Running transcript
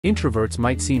Introverts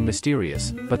might seem mysterious,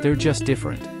 but they're just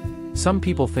different. Some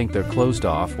people think they're closed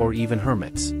off or even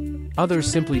hermits. Others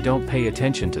simply don't pay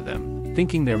attention to them,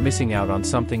 thinking they're missing out on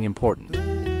something important.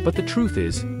 But the truth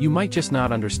is, you might just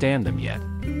not understand them yet.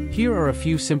 Here are a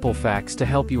few simple facts to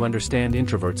help you understand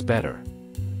introverts better.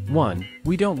 1.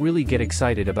 We don't really get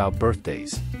excited about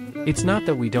birthdays. It's not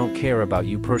that we don't care about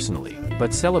you personally,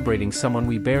 but celebrating someone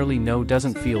we barely know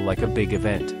doesn't feel like a big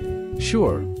event.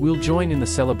 Sure, we'll join in the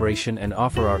celebration and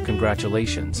offer our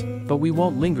congratulations, but we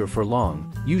won't linger for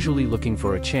long, usually looking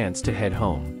for a chance to head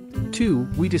home. 2.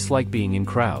 We dislike being in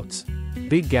crowds.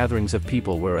 Big gatherings of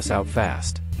people wear us out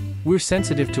fast. We're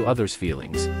sensitive to others'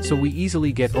 feelings, so we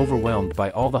easily get overwhelmed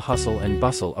by all the hustle and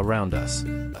bustle around us.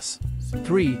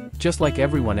 3. Just like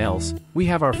everyone else, we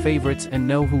have our favorites and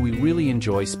know who we really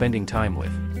enjoy spending time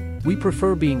with. We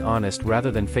prefer being honest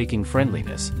rather than faking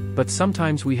friendliness, but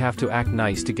sometimes we have to act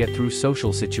nice to get through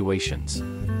social situations.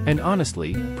 And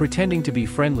honestly, pretending to be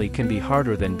friendly can be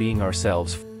harder than being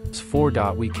ourselves.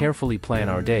 4. We carefully plan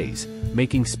our days,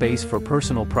 making space for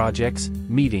personal projects,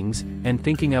 meetings, and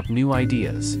thinking up new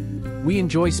ideas. We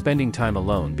enjoy spending time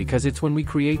alone because it's when we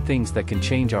create things that can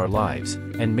change our lives,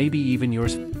 and maybe even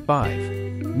yours.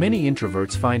 5. Many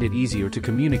introverts find it easier to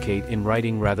communicate in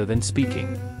writing rather than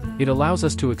speaking. It allows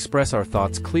us to express our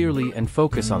thoughts clearly and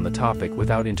focus on the topic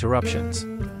without interruptions.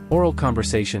 Oral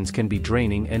conversations can be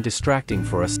draining and distracting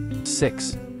for us.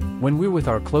 6. When we're with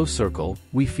our close circle,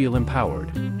 we feel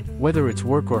empowered. Whether it's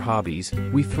work or hobbies,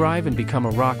 we thrive and become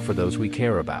a rock for those we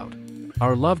care about.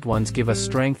 Our loved ones give us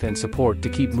strength and support to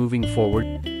keep moving forward.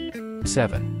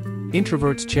 7.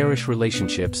 Introverts cherish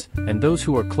relationships, and those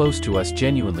who are close to us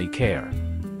genuinely care.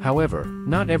 However,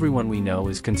 not everyone we know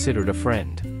is considered a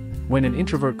friend. When an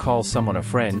introvert calls someone a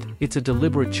friend, it's a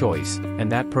deliberate choice, and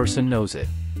that person knows it.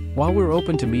 While we're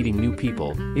open to meeting new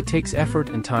people, it takes effort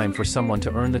and time for someone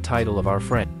to earn the title of our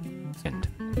friend.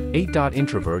 8.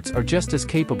 Introverts are just as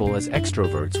capable as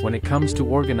extroverts when it comes to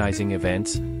organizing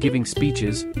events, giving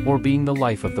speeches, or being the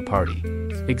life of the party.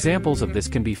 Examples of this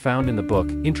can be found in the book,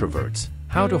 Introverts: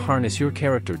 How to Harness Your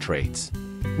Character Traits.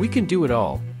 We can do it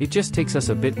all, it just takes us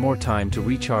a bit more time to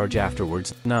recharge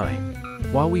afterwards. 9.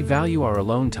 While we value our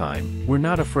alone time, we're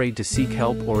not afraid to seek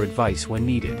help or advice when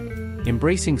needed.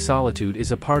 Embracing solitude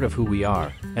is a part of who we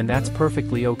are, and that's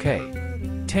perfectly okay.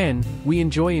 10. We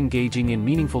enjoy engaging in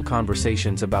meaningful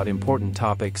conversations about important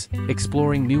topics,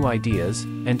 exploring new ideas,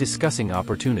 and discussing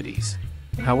opportunities.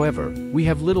 However, we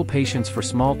have little patience for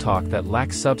small talk that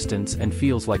lacks substance and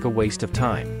feels like a waste of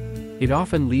time. It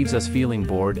often leaves us feeling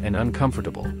bored and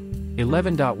uncomfortable.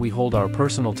 11. We hold our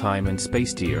personal time and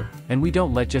space dear, and we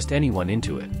don't let just anyone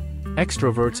into it.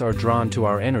 Extroverts are drawn to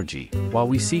our energy, while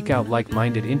we seek out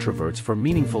like-minded introverts for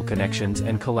meaningful connections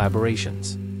and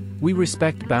collaborations. We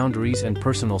respect boundaries and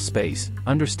personal space,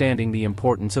 understanding the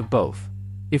importance of both.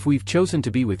 If we've chosen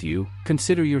to be with you,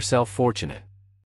 consider yourself fortunate.